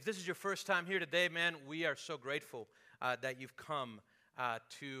If this is your first time here today, man, we are so grateful that you've come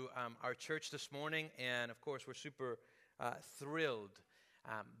to our church this morning. And of course, we're super thrilled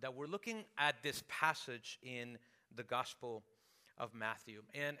that we're looking at this passage in the Gospel of Matthew.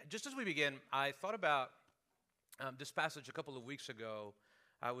 And just as we begin, I thought about this passage a couple of weeks ago.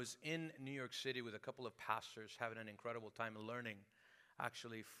 I was in New York City with a couple of pastors having an incredible time learning,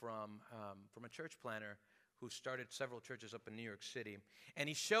 actually, from a church planner who started several churches up in New York City. And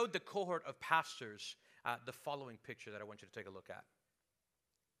he showed the cohort of pastors the following picture that I want you to take a look at.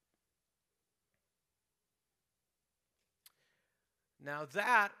 Now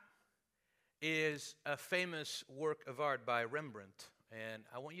that is a famous work of art by Rembrandt. And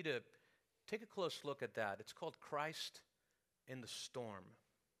I want you to take a close look at that. It's called Christ in the Storm.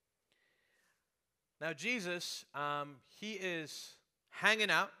 Now Jesus, he is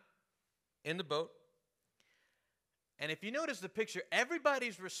hanging out in the boat. And if you notice the picture,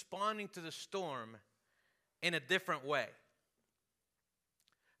 everybody's responding to the storm in a different way.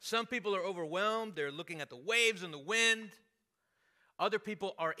 Some people are overwhelmed. They're looking at the waves and the wind. Other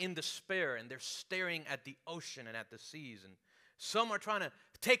people are in despair, and they're staring at the ocean and at the seas. And some are trying to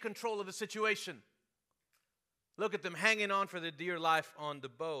take control of the situation. Look at them hanging on for their dear life on the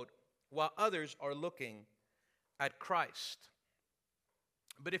boat, while others are looking at Christ.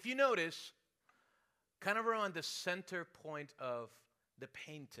 But if you notice, kind of around the center point of the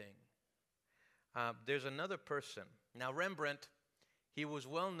painting, there's another person. Now, Rembrandt, he was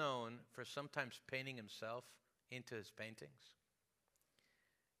well known for sometimes painting himself into his paintings.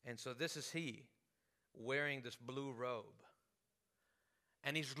 And so this is he wearing this blue robe.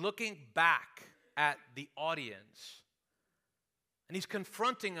 And he's looking back at the audience. And he's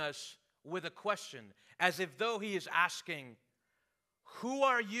confronting us with a question, as if though he is asking, who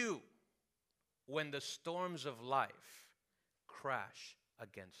are you when the storms of life crash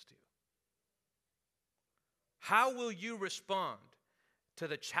against you? How will you respond to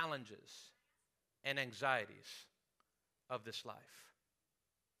the challenges and anxieties of this life?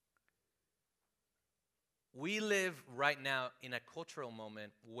 We live right now in a cultural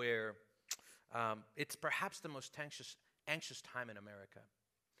moment where it's perhaps the most anxious time in America.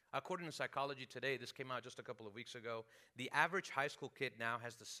 According to Psychology Today, this came out just a couple of weeks ago, the average high school kid now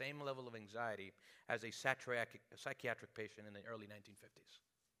has the same level of anxiety as a psychiatric patient in the early 1950s.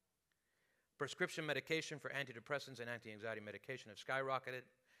 Prescription medication for antidepressants and anti-anxiety medication have skyrocketed.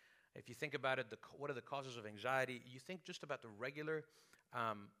 If you think about it, what are the causes of anxiety? You think just about the regular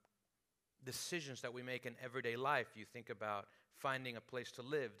decisions that we make in everyday life. You think about finding a place to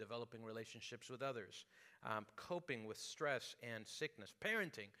live, developing relationships with others, coping with stress and sickness,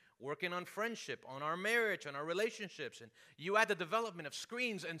 parenting, working on friendship, on our marriage, on our relationships. And you add the development of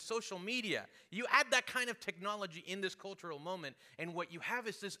screens and social media. You add that kind of technology in this cultural moment, and what you have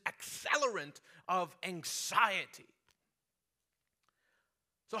is this accelerant of anxiety.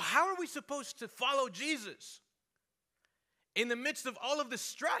 So how are we supposed to follow Jesus in the midst of all of this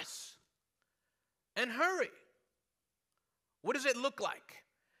stress and hurry? What does it look like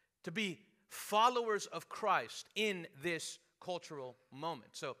to be followers of Christ in this cultural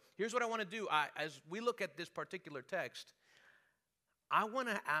moment? So here's what I want to do. As we look at this particular text, I want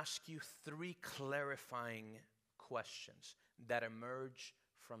to ask you 3 clarifying questions that emerge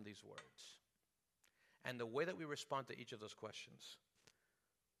from these words. And the way that we respond to each of those questions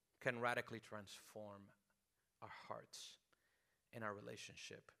can radically transform our hearts and our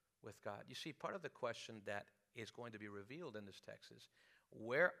relationship with God. You see, part of the question that is going to be revealed in this text is,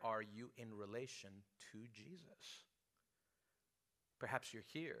 where are you in relation to Jesus? Perhaps you're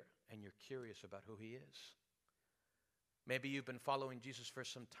here and you're curious about who he is. Maybe you've been following Jesus for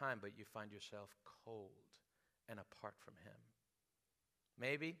some time, but you find yourself cold and apart from him.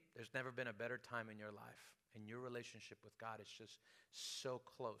 Maybe there's never been a better time in your life, and your relationship with God is just so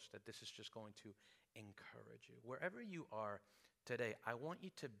close that this is just going to encourage you. Wherever you are today, I want you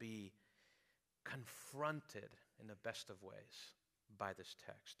to be confronted in the best of ways by this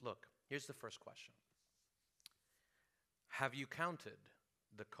text. Look, here's the first question. Have you counted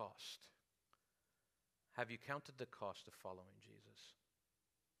the cost? Have you counted the cost of following Jesus?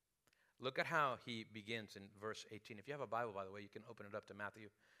 Look at how he begins in verse 18. If you have a Bible, by the way, you can open it up to Matthew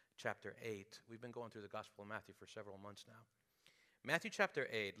chapter 8. We've been going through the Gospel of Matthew for several months now. Matthew chapter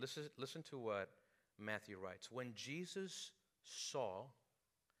 8, listen to what Matthew writes. When Jesus saw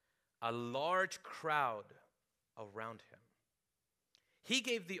a large crowd around him, he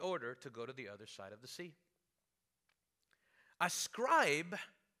gave the order to go to the other side of the sea. A scribe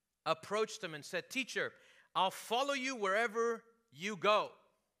approached him and said, "Teacher, I'll follow you wherever you go."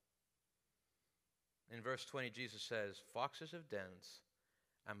 In verse 20, Jesus says, "Foxes have dens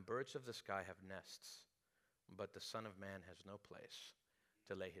and birds of the sky have nests, but the Son of Man has no place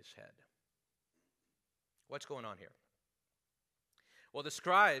to lay his head. What's going on here? Well, the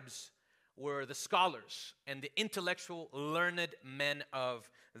scribes were the scholars and the intellectual, learned men of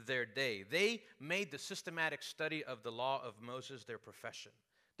their day. They made the systematic study of the law of Moses their profession.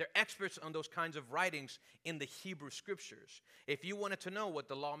 They're experts on those kinds of writings in the Hebrew scriptures. If you wanted to know what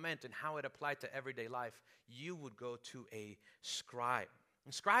the law meant and how it applied to everyday life, you would go to a scribe.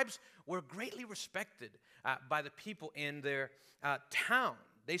 And scribes were greatly respected by the people in their town.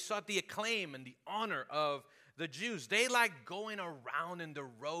 They sought the acclaim and the honor of the Jews. They liked going around in the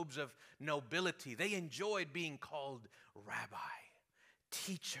robes of nobility. They enjoyed being called rabbi,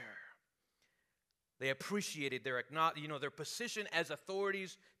 teacher. They appreciated their position as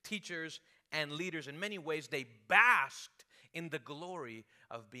authorities, teachers, and leaders. In many ways, they basked in the glory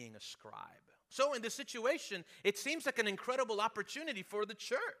of being a scribe. So in this situation, it seems like an incredible opportunity for the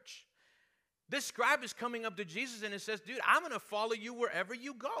church. This scribe is coming up to Jesus and it says, dude, I'm going to follow you wherever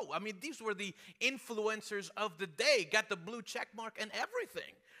you go. I mean, these were the influencers of the day, got the blue check mark and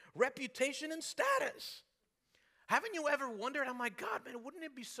everything, reputation and status. Haven't you ever wondered, oh my God, man, wouldn't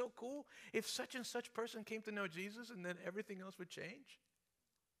it be so cool if such and such person came to know Jesus and then everything else would change?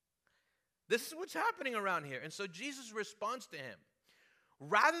 This is what's happening around here. And so Jesus responds to him.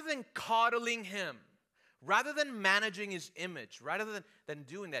 Rather than coddling him, rather than managing his image, rather than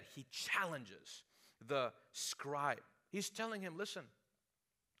doing that, he challenges the scribe. He's telling him, listen,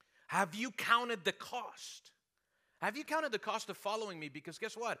 have you counted the cost? Have you counted the cost of following me? Because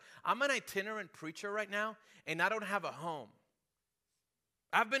guess what? I'm an itinerant preacher right now, and I don't have a home.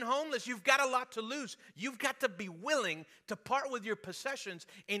 I've been homeless. You've got a lot to lose. You've got to be willing to part with your possessions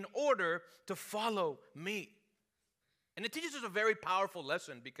in order to follow me. And it teaches us a very powerful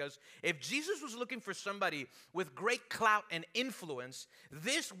lesson, because if Jesus was looking for somebody with great clout and influence,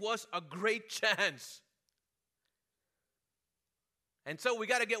 this was a great chance. And so we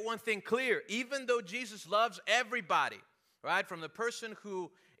got to get one thing clear. Even though Jesus loves everybody, right, from the person who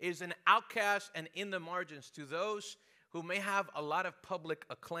is an outcast and in the margins to those who may have a lot of public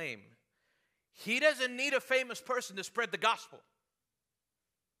acclaim, he doesn't need a famous person to spread the gospel.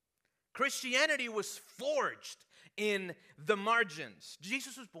 Christianity was forged in the margins.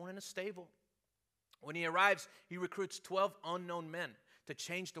 Jesus was born in a stable. When he arrives, he recruits 12 unknown men to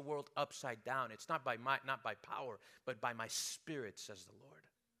change the world upside down. It's not by might, not by power, but by my spirit, says the Lord.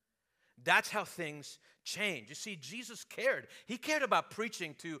 That's how things change. You see, Jesus cared. He cared about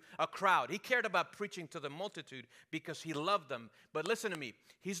preaching to a crowd. He cared about preaching to the multitude because he loved them. But listen to me.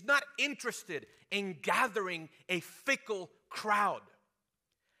 He's not interested in gathering a fickle crowd.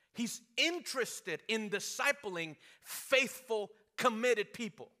 He's interested in discipling faithful, committed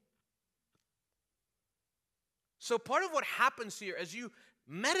people. So part of what happens here, as you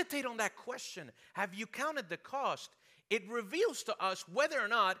meditate on that question, have you counted the cost? It reveals to us whether or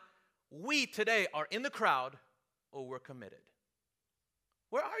not we today are in the crowd or we're committed.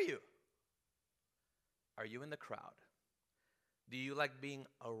 Where are you? Are you in the crowd? Do you like being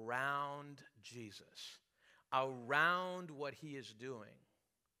around Jesus, around what he is doing?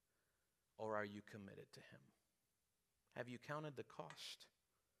 Or are you committed to him? Have you counted the cost?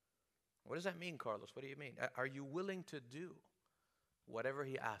 What does that mean, Carlos? What do you mean? Are you willing to do whatever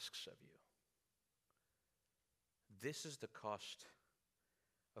he asks of you? This is the cost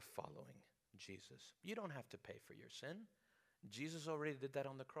of following Jesus. You don't have to pay for your sin. Jesus already did that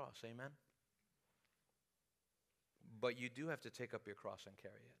on the cross. Amen? But you do have to take up your cross and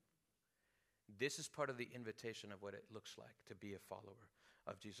carry it. This is part of the invitation of what it looks like to be a follower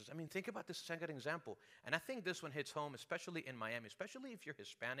of Jesus. I mean, think about this second example. And I think this one hits home, especially in Miami, especially if you're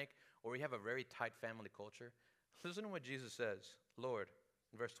Hispanic or you have a very tight family culture. Listen to what Jesus says. Lord,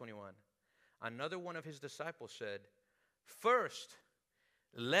 in verse 21, another one of his disciples said, first,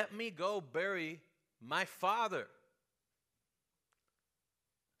 let me go bury my father.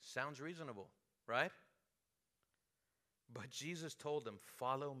 Sounds reasonable, right? But Jesus told them,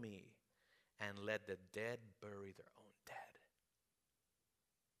 follow me and let the dead bury their own dead.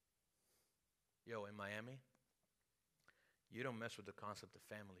 Yo, in Miami, you don't mess with the concept of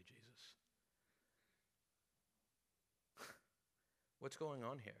family, Jesus. What's going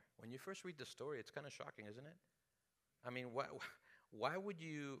on here? When you first read the story, it's kind of shocking, isn't it? I mean, why would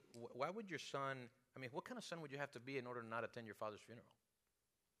your son, I mean, what kind of son would you have to be in order to not attend your father's funeral?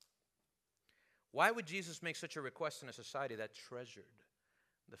 Why would Jesus make such a request in a society that treasured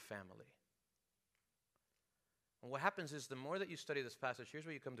the family? And what happens is the more that you study this passage, here's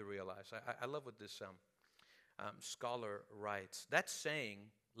what you come to realize. I love what this scholar writes. That saying,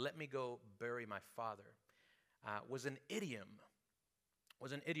 let me go bury my father, was an idiom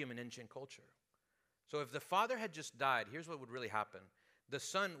was an idiom in ancient culture. So if the father had just died, here's what would really happen. The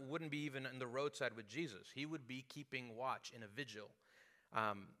son wouldn't be even on the roadside with Jesus. He would be keeping watch in a vigil,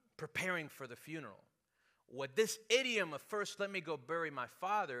 preparing for the funeral. What this idiom of first let me go bury my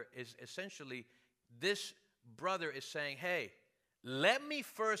father is essentially this brother is saying, hey, let me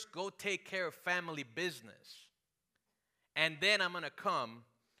first go take care of family business, and then I'm going to come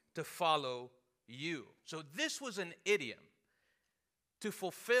to follow you. So this was an idiom to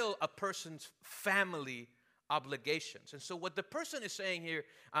fulfill a person's family obligations. And so what the person is saying here,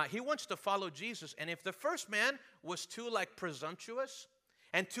 he wants to follow Jesus. And if the first man was too presumptuous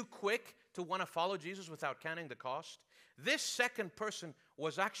and too quick to want to follow Jesus without counting the cost, this second person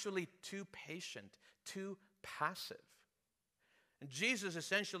was actually too patient, too passive. And Jesus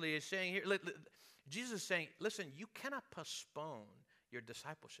essentially is saying here, Jesus is saying, listen, you cannot postpone your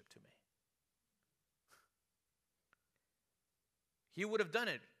discipleship to me. He would have done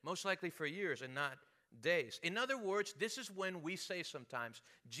it most likely for years and not days. In other words, this is when we say sometimes,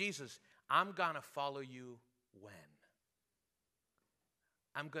 Jesus, I'm going to follow you when?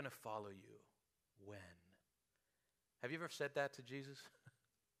 I'm going to follow you when? Have you ever said that to Jesus?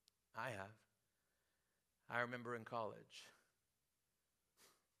 I have. I remember in college.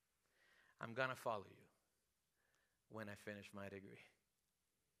 I'm going to follow you when I finish my degree.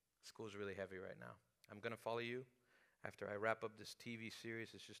 School's really heavy right now. I'm going to follow you after I wrap up this TV series.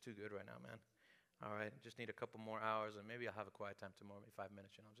 It's just too good right now, man. All right, just need a couple more hours, and maybe I'll have a quiet time tomorrow, maybe 5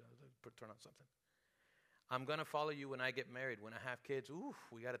 minutes, turn on something. I'm going to follow you when I get married, when I have kids. Ooh,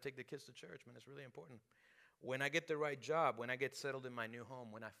 we got to take the kids to church, man. It's really important. When I get the right job, when I get settled in my new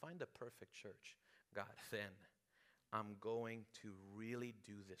home, when I find the perfect church, God, then I'm going to really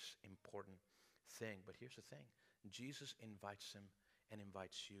do this important thing. But here's the thing. Jesus invites him and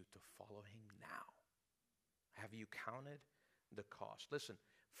invites you to follow him now. Have you counted the cost? Listen,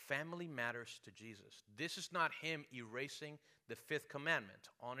 family matters to Jesus. This is not him erasing the fifth commandment,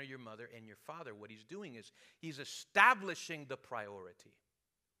 honor your mother and your father. What he's doing is he's establishing the priority.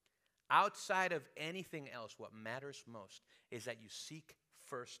 Outside of anything else, what matters most is that you seek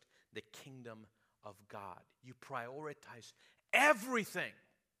first the kingdom of God. You prioritize everything.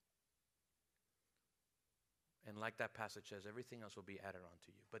 And like that passage says, everything else will be added on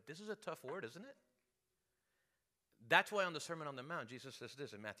to you. But this is a tough word, isn't it? That's why on the Sermon on the Mount, Jesus says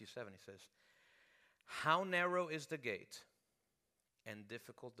this in Matthew 7. He says, how narrow is the gate and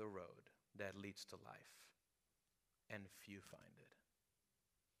difficult the road that leads to life, and few find it.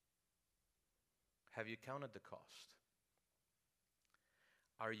 Have you counted the cost?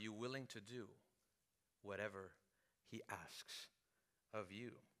 Are you willing to do whatever he asks of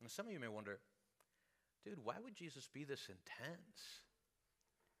you? And some of you may wonder, dude, why would Jesus be this intense?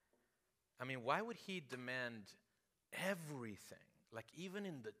 I mean, why would he demand everything? Like even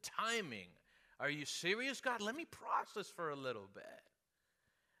in the timing. Are you serious, God? Let me process for a little bit.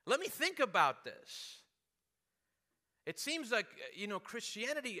 Let me think about this. It seems like,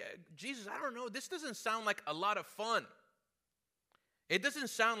 Christianity, Jesus, I don't know, this doesn't sound like a lot of fun. It doesn't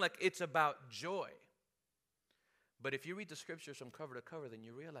sound like it's about joy. But if you read the scriptures from cover to cover, then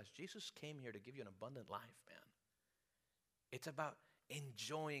you realize Jesus came here to give you an abundant life, man. It's about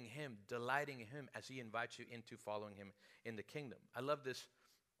enjoying him, delighting in him as he invites you into following him in the kingdom. I love this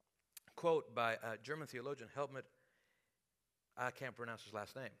quote by a German theologian, Helmut. I can't pronounce his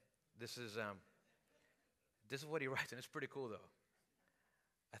last name. This is what he writes, and it's pretty cool, though.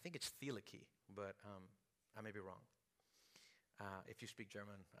 I think it's Thielicke, but I may be wrong. If you speak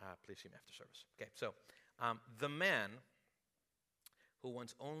German, please see me after service. Okay, so the man who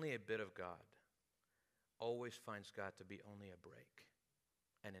wants only a bit of God always finds God to be only a break,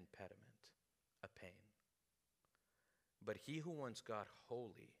 an impediment, a pain. But he who wants God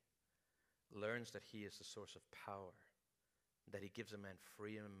wholly learns that he is the source of power, that he gives a man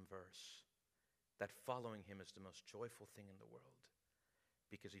freedom in verse, that following him is the most joyful thing in the world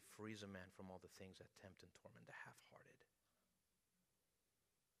because he frees a man from all the things that tempt and torment the half-hearted.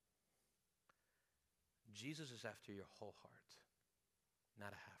 Jesus is after your whole heart,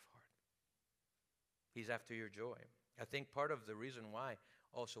 not a half heart. He's after your joy. I think part of the reason why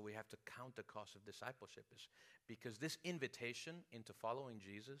also we have to count the cost of discipleship is because this invitation into following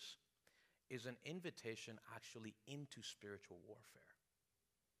Jesus is an invitation actually into spiritual warfare.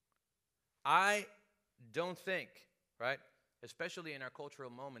 I don't think, right, especially in our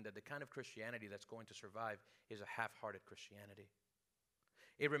cultural moment, that the kind of Christianity that's going to survive is a half-hearted Christianity.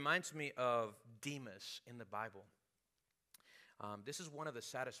 It reminds me of Demas in the Bible. This is one of the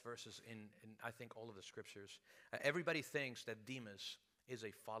saddest verses in I think, all of the scriptures. Everybody thinks that Demas is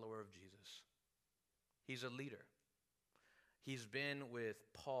a follower of Jesus. He's a leader. He's been with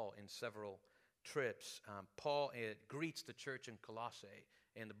Paul in several trips. Paul greets the church in Colossae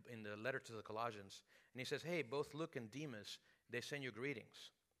in the letter to the Colossians. And he says, hey, both Luke and Demas, they send you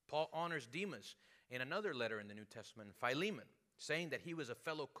greetings. Paul honors Demas in another letter in the New Testament, Philemon, saying that he was a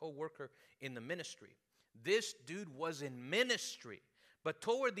fellow co-worker in the ministry. This dude was in ministry. But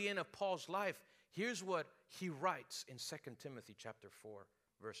toward the end of Paul's life, here's what he writes in 2 Timothy chapter 4,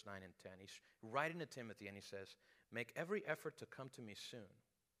 verse 9 and 10. He's writing to Timothy and he says, make every effort to come to me soon,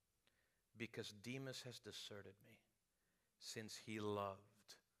 because Demas has deserted me, since he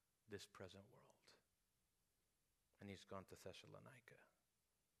loved this present world. And he's gone to Thessalonica.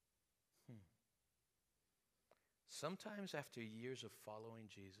 Sometimes after years of following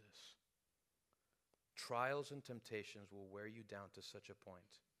Jesus, trials and temptations will wear you down to such a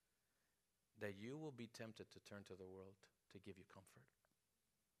point that you will be tempted to turn to the world to give you comfort.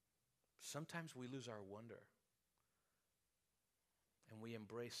 Sometimes we lose our wonder and we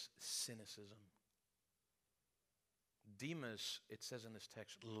embrace cynicism. Demas, it says in this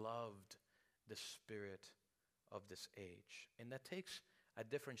text, loved the spirit of this age. And that takes a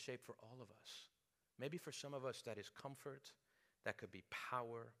different shape for all of us. Maybe for some of us that is comfort, that could be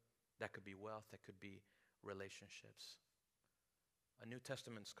power, that could be wealth, that could be relationships. A New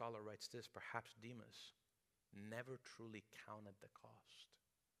Testament scholar writes this, perhaps Demas never truly counted the cost.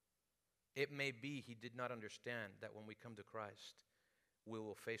 It may be he did not understand that when we come to Christ, we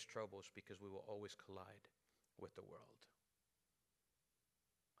will face troubles because we will always collide with the world.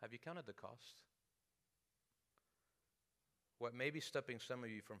 Have you counted the cost? What may be stopping some of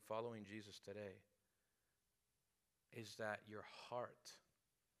you from following Jesus today is that your heart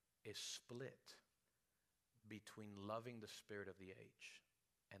is split between loving the spirit of the age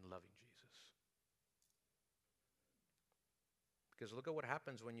and loving Jesus. Because look at what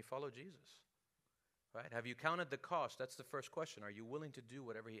happens when you follow Jesus, right? Have you counted the cost? That's the first question. Are you willing to do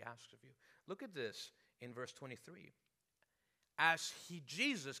whatever he asks of you? Look at this in verse 23. As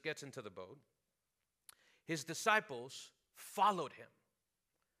Jesus gets into the boat, his disciples followed him.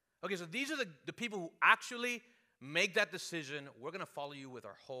 Okay, so these are the people who actually make that decision. We're going to follow you with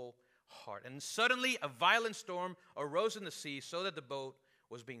our whole heart. And suddenly a violent storm arose in the sea so that the boat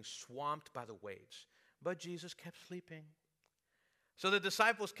was being swamped by the waves. But Jesus kept sleeping. So the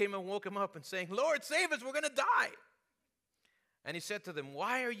disciples came and woke him up and saying, Lord, save us, we're going to die. And he said to them,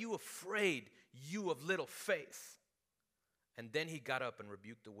 why are you afraid, you of little faith? And then he got up and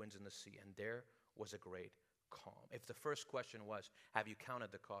rebuked the winds and the sea, and there was a great calm. If the first question was, have you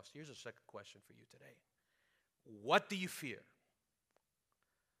counted the cost? Here's a second question for you today. What do you fear?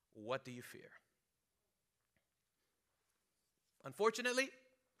 What do you fear? Unfortunately,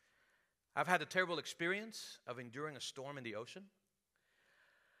 I've had the terrible experience of enduring a storm in the ocean.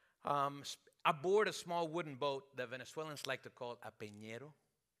 Aboard a small wooden boat that Venezuelans like to call a peñero.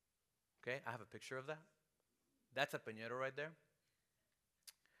 Okay, I have a picture of that. That's a peñero right there.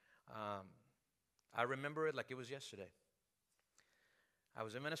 I remember it like it was yesterday. I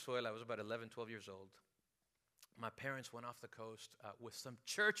was in Venezuela. I was about 11, 12 years old. My parents went off the coast with some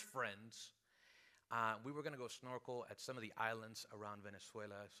church friends. We were going to go snorkel at some of the islands around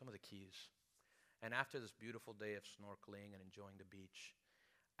Venezuela, some of the keys. And after this beautiful day of snorkeling and enjoying the beach,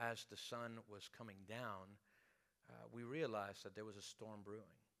 as the sun was coming down, we realized that there was a storm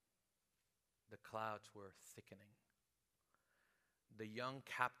brewing. The clouds were thickening. The young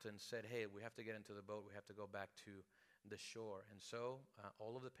captain said, hey, we have to get into the boat. We have to go back to the shore. And so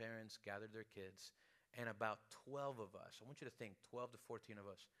all of the parents gathered their kids, and about 12 of us, I want you to think 12 to 14 of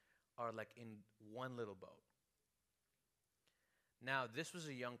us, are like in one little boat. Now, this was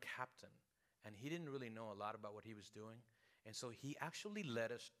a young captain, and he didn't really know a lot about what he was doing. And so he actually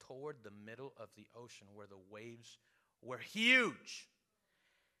led us toward the middle of the ocean where the waves were huge.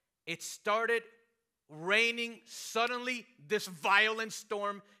 It started raining. Suddenly, this violent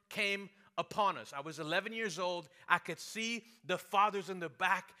storm came upon us. I was 11 years old. I could see the fathers in the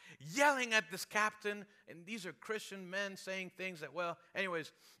back yelling at this captain. And these are Christian men saying things that, well,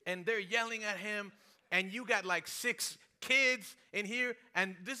 anyways, and they're yelling at him. And you got like 6 kids in here.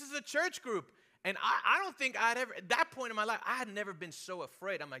 And this is a church group. And I don't think I'd ever, at that point in my life, I had never been so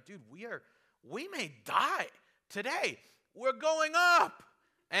afraid. I'm like, dude, we may die today. We're going up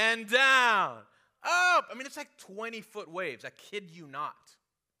and down, up. I mean, it's like 20-foot waves. I kid you not.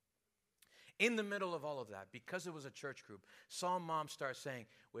 In the middle of all of that, because it was a church group, saw mom start saying,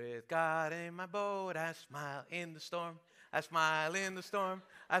 with God in my boat, I smile in the storm. I smile in the storm.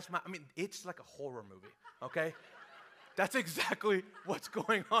 I smile. I mean, it's like a horror movie, okay? That's exactly what's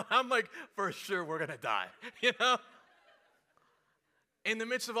going on. I'm like, for sure we're going to die, you know? In the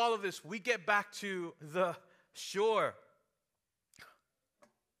midst of all of this, we get back to the shore.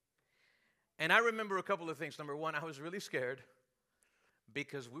 And I remember a couple of things. Number one, I was really scared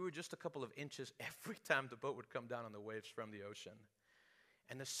because we were just a couple of inches every time the boat would come down on the waves from the ocean.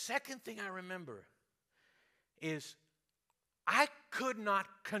 And the second thing I remember is I could not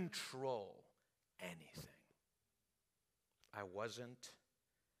control anything. I wasn't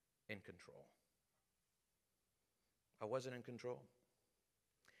in control. I wasn't in control.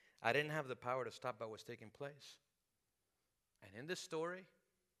 I didn't have the power to stop what was taking place. And in this story,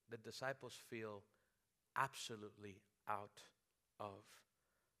 the disciples feel absolutely out of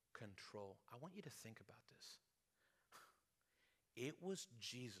control. I want you to think about this. It was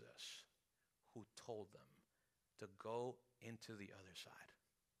Jesus who told them to go into the other side.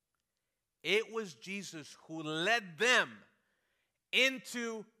 It was Jesus who led them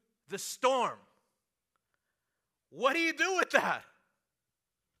into the storm. What do you do with that?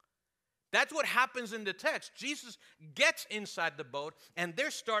 That's what happens in the text. Jesus gets inside the boat, and they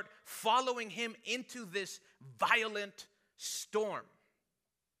start following him into this violent storm.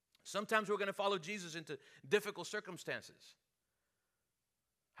 Sometimes we're going to follow Jesus into difficult circumstances.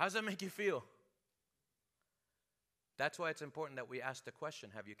 How does that make you feel? That's why it's important that we ask the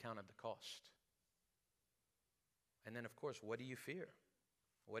question, have you counted the cost? And then, of course, what do you fear?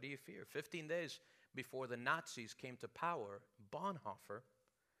 What do you fear? 15 days before the Nazis came to power, Bonhoeffer,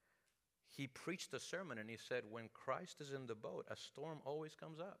 he preached a sermon and he said, when Christ is in the boat, a storm always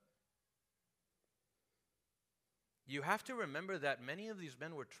comes up. You have to remember that many of these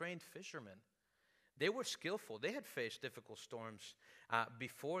men were trained fishermen. They were skillful. They had faced difficult storms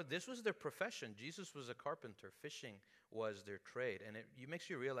before. This was their profession. Jesus was a carpenter. Fishing was their trade. And it makes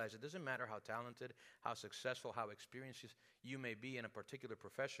you realize it doesn't matter how talented, how successful, how experienced you may be in a particular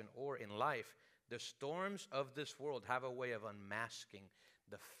profession or in life. The storms of this world have a way of unmasking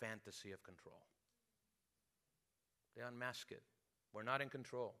the fantasy of control. They unmask it. We're not in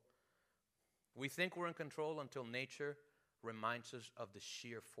control. We think we're in control until nature reminds us of the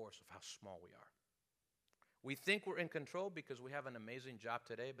sheer force of how small we are. We think we're in control because we have an amazing job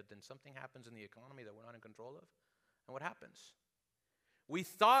today, but then something happens in the economy that we're not in control of. And what happens? We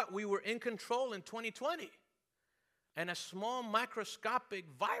thought we were in control in 2020, and a small microscopic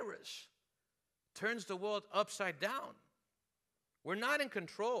virus turns the world upside down. We're not in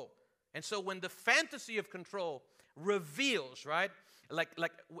control. And so when the fantasy of control reveals, right? Like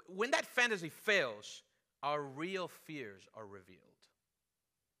when that fantasy fails, our real fears are revealed.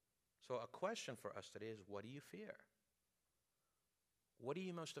 So a question for us today is, what do you fear? What are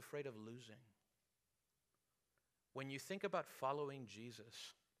you most afraid of losing? When you think about following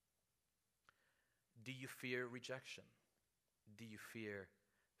Jesus, do you fear rejection? Do you fear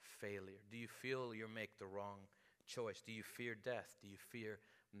failure? Do you feel you'll make the wrong choice? Do you fear death? Do you fear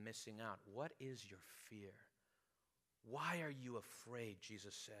missing out? What is your fear? Why are you afraid,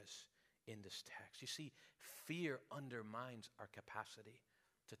 Jesus says in this text? You see, fear undermines our capacity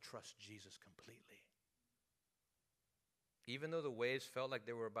to trust Jesus completely. Even though the waves felt like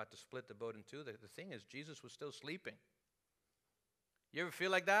they were about to split the boat in two, the thing is, Jesus was still sleeping. You ever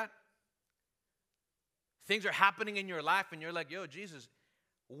feel like that? Things are happening in your life and you're like, yo, Jesus,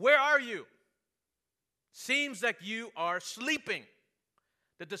 where are you? Seems like you are sleeping.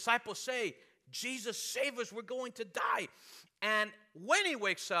 The disciples say, Jesus, save us, we're going to die. And when he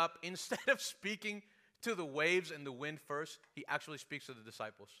wakes up, instead of speaking to the waves and the wind first, he actually speaks to the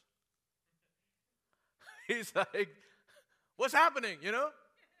disciples. He's like, what's happening, you know?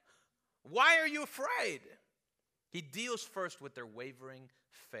 Why are you afraid? He deals first with their wavering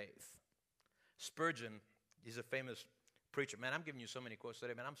faith. Spurgeon, he's a famous preacher. Man, I'm giving you so many quotes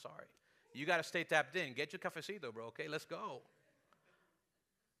today, man, I'm sorry. You got to stay tapped in. Get your cafecito, bro, okay? Let's go.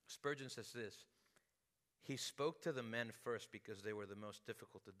 Spurgeon says this: he spoke to the men first because they were the most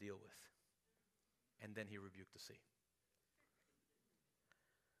difficult to deal with. And then he rebuked the sea.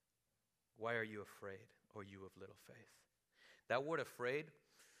 Why are you afraid, O you of little faith? That word afraid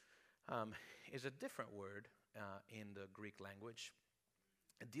is a different word in the Greek language.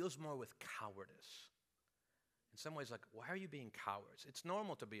 It deals more with cowardice. In some ways, like, why are you being cowards? It's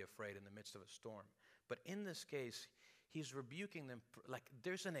normal to be afraid in the midst of a storm. But in this case, he's rebuking them, like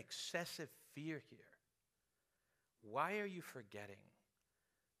there's an excessive fear here. Why are you forgetting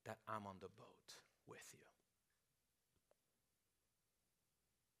that I'm on the boat with you?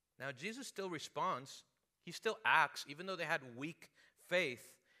 Now, Jesus still responds. He still acts, even though they had weak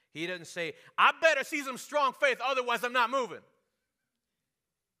faith. He doesn't say, I better see some strong faith, otherwise I'm not moving.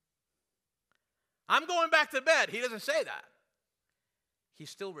 I'm going back to bed. He doesn't say that. He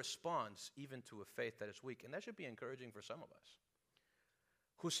still responds even to a faith that is weak. And that should be encouraging for some of us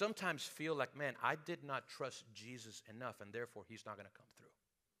who sometimes feel like, man, I did not trust Jesus enough, and therefore he's not going to come through.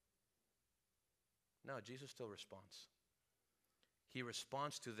 No, Jesus still responds. He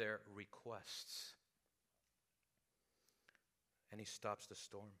responds to their requests. And he stops the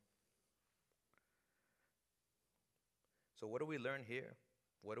storm. So what do we learn here?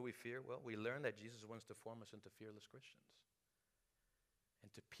 What do we fear? Well, we learn that Jesus wants to form us into fearless Christians.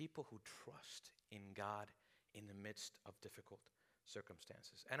 And to people who trust in God in the midst of difficult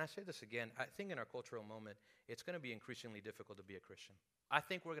circumstances. And I say this again, I think in our cultural moment, it's going to be increasingly difficult to be a Christian. I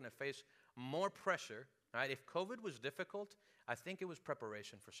think we're going to face more pressure, right? If COVID was difficult, I think it was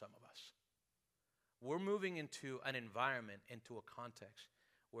preparation for some of us. We're moving into an environment, into a context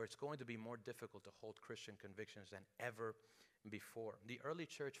where it's going to be more difficult to hold Christian convictions than ever before. The early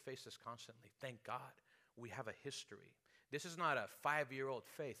church faced this constantly. Thank God we have a history. This is not a 5-year-old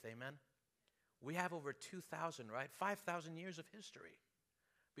faith, amen? We have over 2,000, right? 5,000 years of history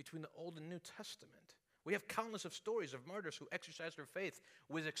between the Old and New Testament. We have countless of stories of martyrs who exercised their faith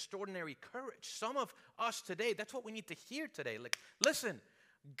with extraordinary courage. Some of us today, that's what we need to hear today. Like, listen,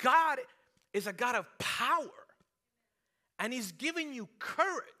 God is a God of power. And he's giving you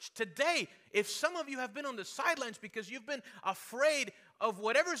courage. Today, if some of you have been on the sidelines because you've been afraid of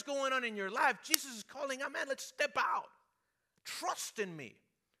whatever's going on in your life, Jesus is calling out, man, let's step out. Trust in me.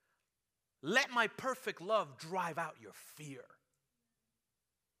 Let my perfect love drive out your fear.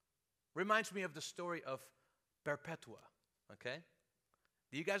 Reminds me of the story of Perpetua, okay?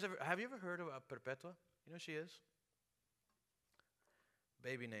 Have you ever heard of Perpetua? You know who she is?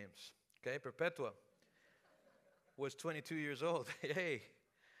 Baby names, okay? Perpetua was 22 years old. Hey,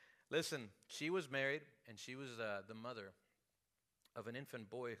 listen, she was married, and she was the mother of an infant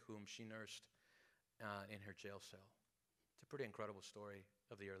boy whom she nursed in her jail cell. It's a pretty incredible story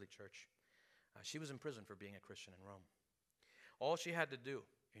of the early church. She was in prison for being a Christian in Rome. All she had to do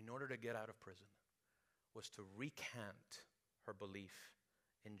in order to get out of prison was to recant her belief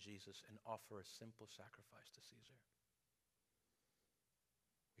in Jesus and offer a simple sacrifice to Caesar.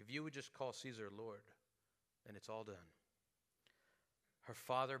 If you would just call Caesar Lord, then it's all done. Her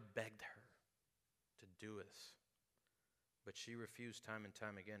father begged her to do this, but she refused time and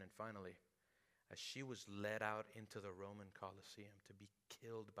time again. And finally, as she was led out into the Roman Colosseum to be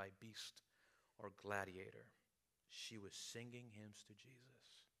killed by beast or gladiator, she was singing hymns to Jesus.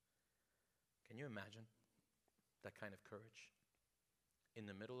 Can you imagine that kind of courage in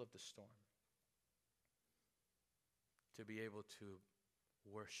the middle of the storm? To be able to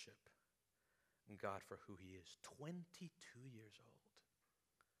worship God for who he is. 22 years old.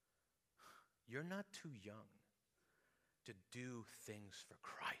 You're not too young to do things for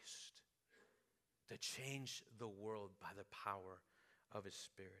Christ, to change the world by the power of his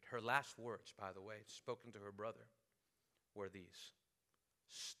Spirit. Her last words, by the way, spoken to her brother, were these: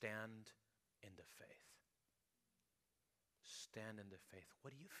 stand in the faith. Stand in the faith.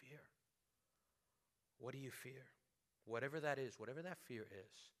 What do you fear? What do you fear? Whatever that is, whatever that fear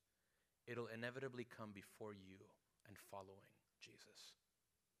is, it'll inevitably come before you and following Jesus.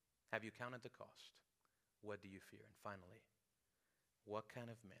 Have you counted the cost? What do you fear? And finally, what kind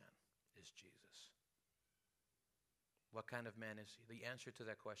of man is Jesus? What kind of man is he? The answer to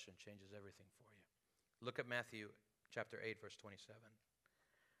that question changes everything for you. Look at Matthew chapter 8, verse 27.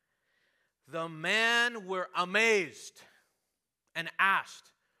 The men were amazed and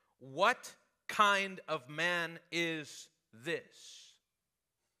asked, what kind of man is this?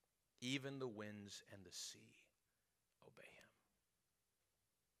 Even the winds and the sea obey him.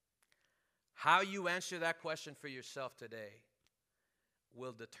 How you answer that question for yourself today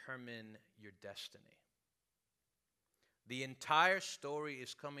will determine your destiny. The entire story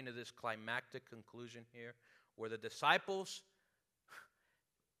is coming to this climactic conclusion here, where the disciples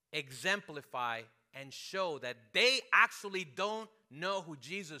exemplify and show that they actually don't know who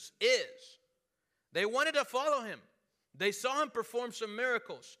Jesus is. They wanted to follow him. They saw him perform some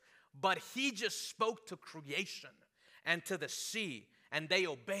miracles, but he just spoke to creation and to the sea, and they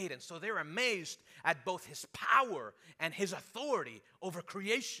obeyed. And so they're amazed at both his power and his authority over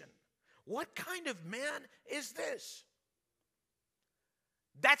creation. What kind of man is this?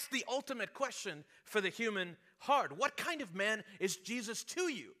 That's the ultimate question for the human heart. What kind of man is Jesus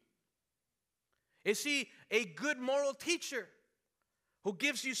to you? Is he a good moral teacher who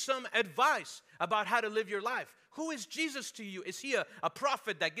gives you some advice about how to live your life? Who is Jesus to you? Is he a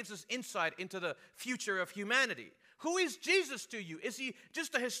prophet that gives us insight into the future of humanity? Who is Jesus to you? Is he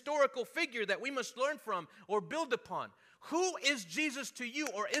just a historical figure that we must learn from or build upon? Who is Jesus to you,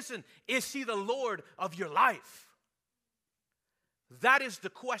 or is he the Lord of your life? That is the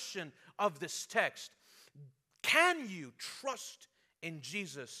question of this text. Can you trust in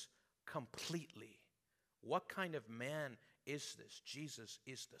Jesus completely? What kind of man is this? Jesus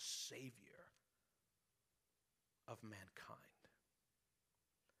is the Savior of mankind.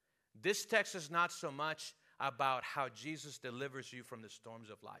 This text is not so much about how Jesus delivers you from the storms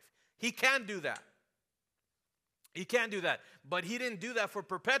of life. He can do that. He can do that. But he didn't do that for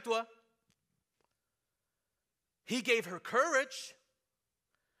Perpetua. He gave her courage.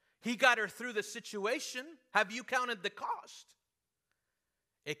 He got her through the situation. Have you counted the cost?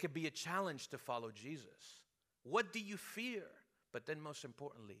 It could be a challenge to follow Jesus. What do you fear? But then most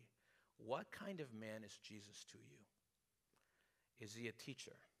importantly, what kind of man is Jesus to you? Is he a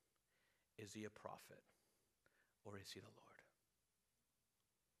teacher? Is he a prophet? Or is he the Lord?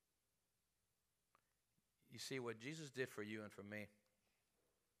 You see, what Jesus did for you and for me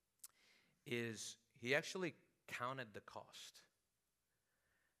is he actually counted the cost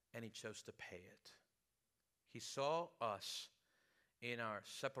and he chose to pay it. He saw us in our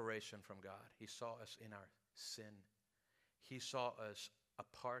separation from God. He saw us in our sin. He saw us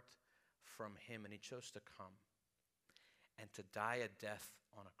apart from him, and he chose to come and to die a death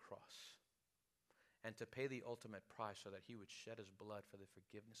on a cross and to pay the ultimate price so that he would shed his blood for the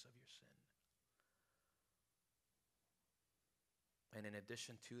forgiveness of your sin. And in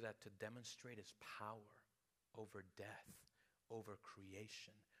addition to that, to demonstrate his power over death, over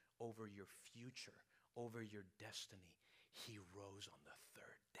creation, over your future, over your destiny, he rose on the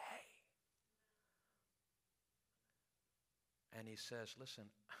third day. And he says,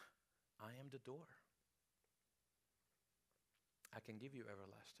 listen, I am the door. I can give you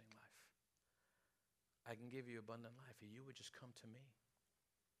everlasting life. I can give you abundant life. If you would just come to me,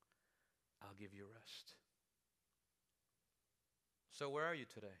 I'll give you rest. So where are you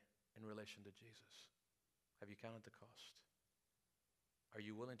today in relation to Jesus? Have you counted the cost? Are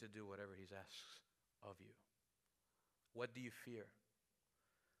you willing to do whatever he asks of you? What do you fear?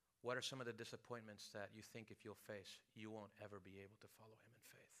 What are some of the disappointments that you think if you'll face, you won't ever be able to follow him in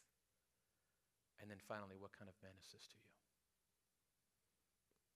faith? And then finally, what kind of man is this to you?